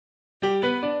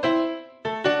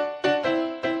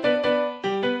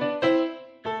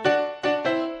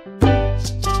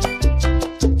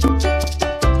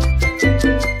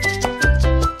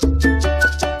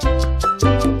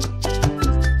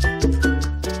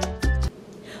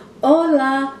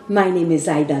Hola, my name is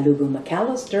Ida Lugo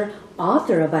McAllister,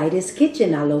 author of Ida's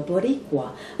Kitchen a lo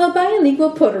Boricua, a bilingual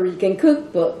Puerto Rican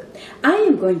cookbook. I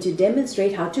am going to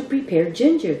demonstrate how to prepare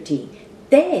ginger tea,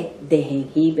 té de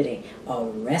jengibre, a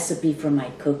recipe from my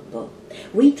cookbook.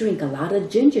 We drink a lot of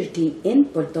ginger tea in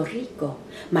Puerto Rico.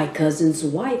 My cousin's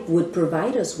wife would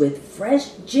provide us with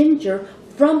fresh ginger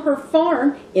from her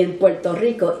farm in Puerto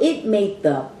Rico. It made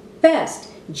the best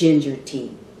ginger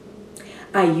tea.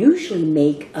 I usually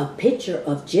make a pitcher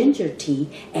of ginger tea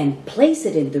and place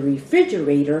it in the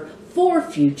refrigerator for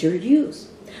future use.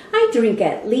 I drink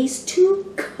at least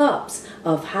 2 cups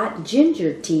of hot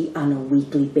ginger tea on a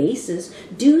weekly basis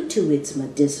due to its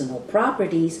medicinal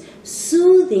properties,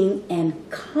 soothing and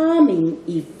calming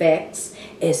effects,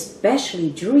 especially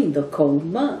during the cold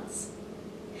months.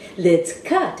 Let's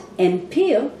cut and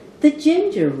peel the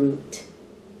ginger root.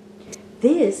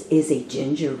 This is a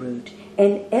ginger root,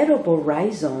 an edible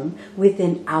rhizome with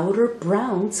an outer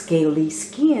brown scaly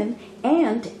skin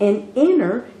and an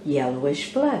inner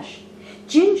yellowish flesh.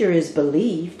 Ginger is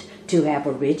believed to have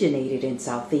originated in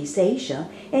Southeast Asia,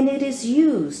 and it is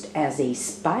used as a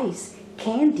spice,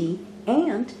 candy,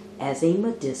 and as a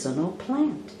medicinal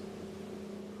plant.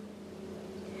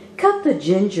 Cut the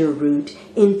ginger root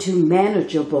into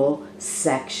manageable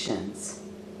sections.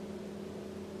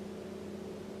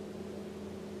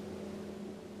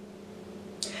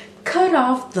 Cut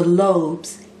off the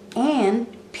lobes and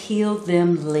peel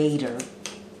them later.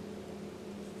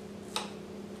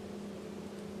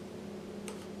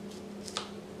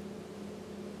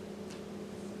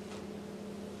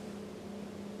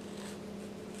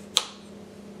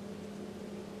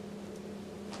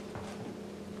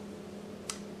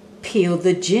 Peel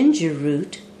the ginger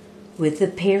root with a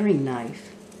paring knife.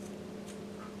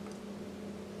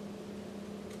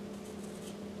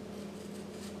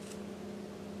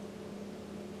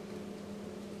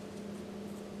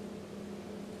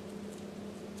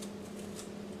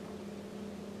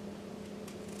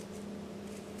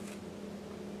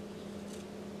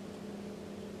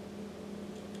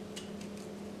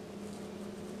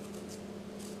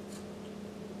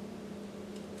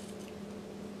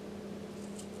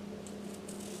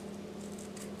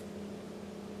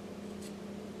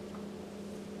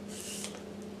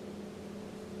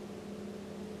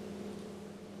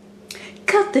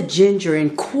 Cut the ginger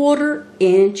in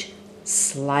 1/4-inch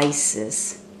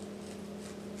slices.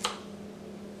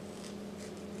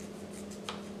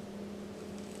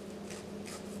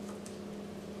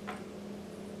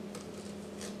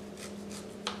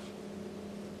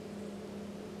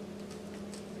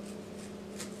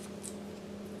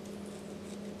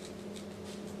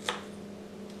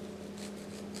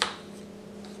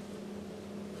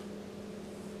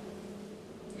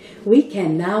 We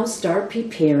can now start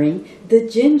preparing the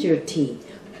ginger tea.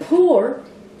 Pour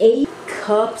 8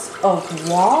 cups of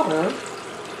water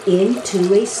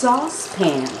into a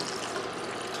saucepan.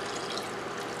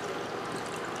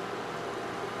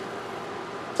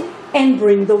 And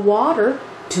bring the water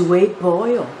to a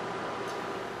boil.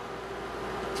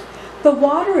 The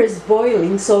water is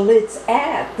boiling, so let's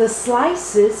add the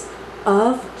slices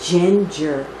of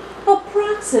ginger,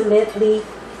 approximately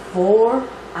 4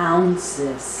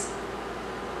 ounces.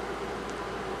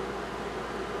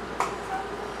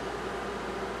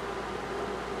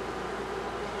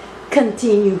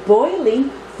 Continue boiling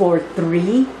for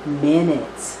 3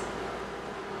 minutes.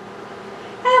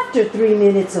 After 3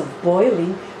 minutes of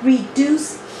boiling,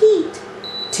 reduce heat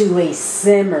to a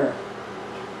simmer.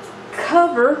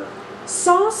 Cover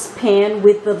saucepan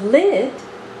with the lid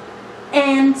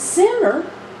and simmer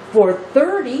for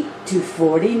 30 to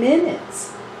 40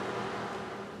 minutes.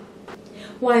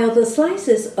 While the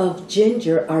slices of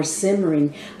ginger are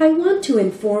simmering, I want to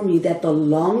inform you that the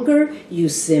longer you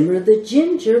simmer the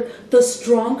ginger, the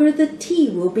stronger the tea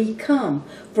will become.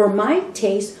 For my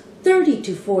taste, 30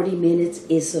 to 40 minutes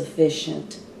is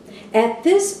sufficient. At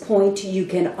this point, you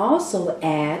can also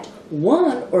add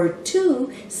 1 or 2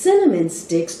 cinnamon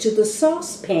sticks to the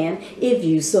saucepan if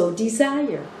you so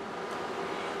desire.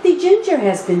 The ginger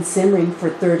has been simmering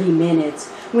for 30 minutes.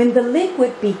 When the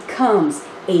liquid becomes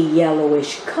a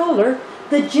yellowish color,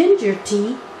 the ginger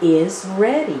tea is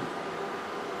ready.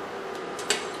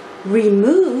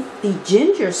 Remove the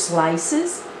ginger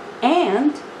slices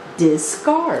and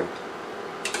discard.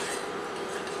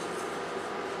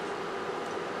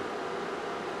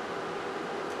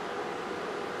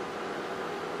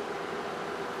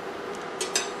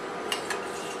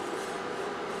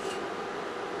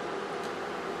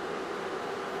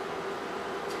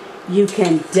 You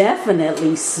can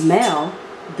definitely smell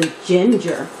the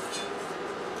ginger.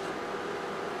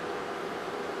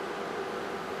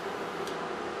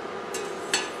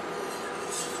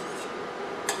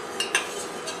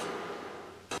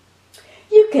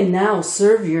 can now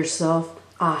serve yourself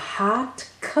a hot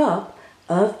cup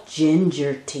of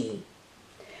ginger tea.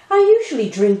 I usually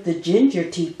drink the ginger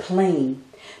tea plain,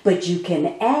 but you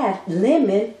can add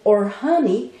lemon or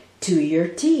honey to your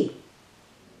tea.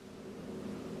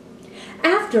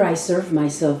 After I serve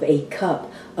myself a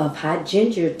cup of hot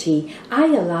ginger tea, I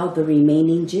allow the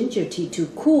remaining ginger tea to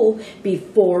cool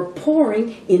before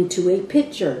pouring into a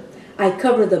pitcher. I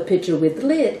cover the pitcher with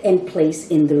lid and place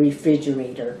in the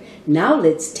refrigerator. Now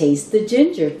let's taste the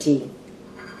ginger tea.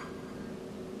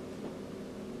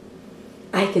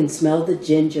 I can smell the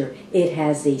ginger. It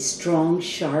has a strong,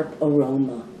 sharp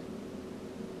aroma.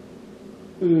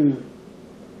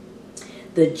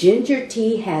 The ginger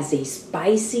tea has a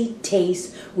spicy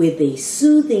taste with a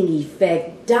soothing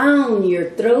effect down your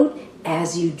throat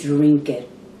as you drink it.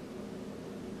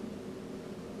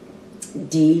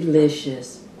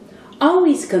 Delicious.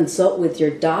 Always consult with your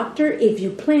doctor if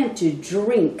you plan to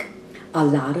drink a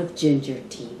lot of ginger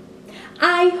tea.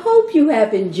 I hope you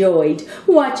have enjoyed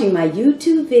watching my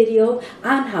YouTube video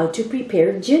on how to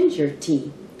prepare ginger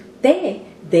tea, té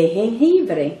de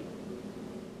jengibre.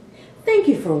 Thank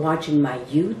you for watching my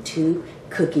YouTube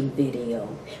cooking video.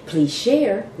 Please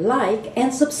share, like,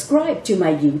 and subscribe to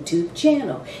my YouTube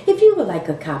channel. If you would like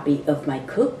a copy of my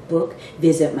cookbook,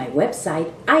 visit my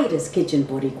website,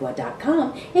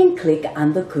 idaskitchenboricua.com, and click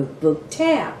on the cookbook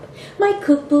tab. My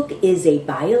cookbook is a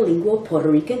bilingual Puerto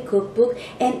Rican cookbook,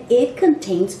 and it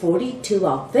contains 42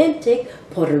 authentic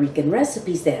Puerto Rican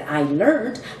recipes that I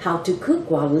learned how to cook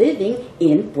while living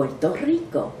in Puerto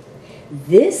Rico.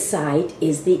 This side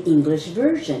is the English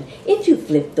version. If you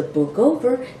flip the book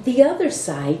over, the other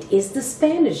side is the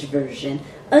Spanish version.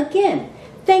 Again,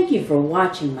 thank you for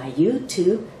watching my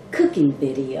YouTube cooking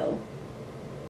video.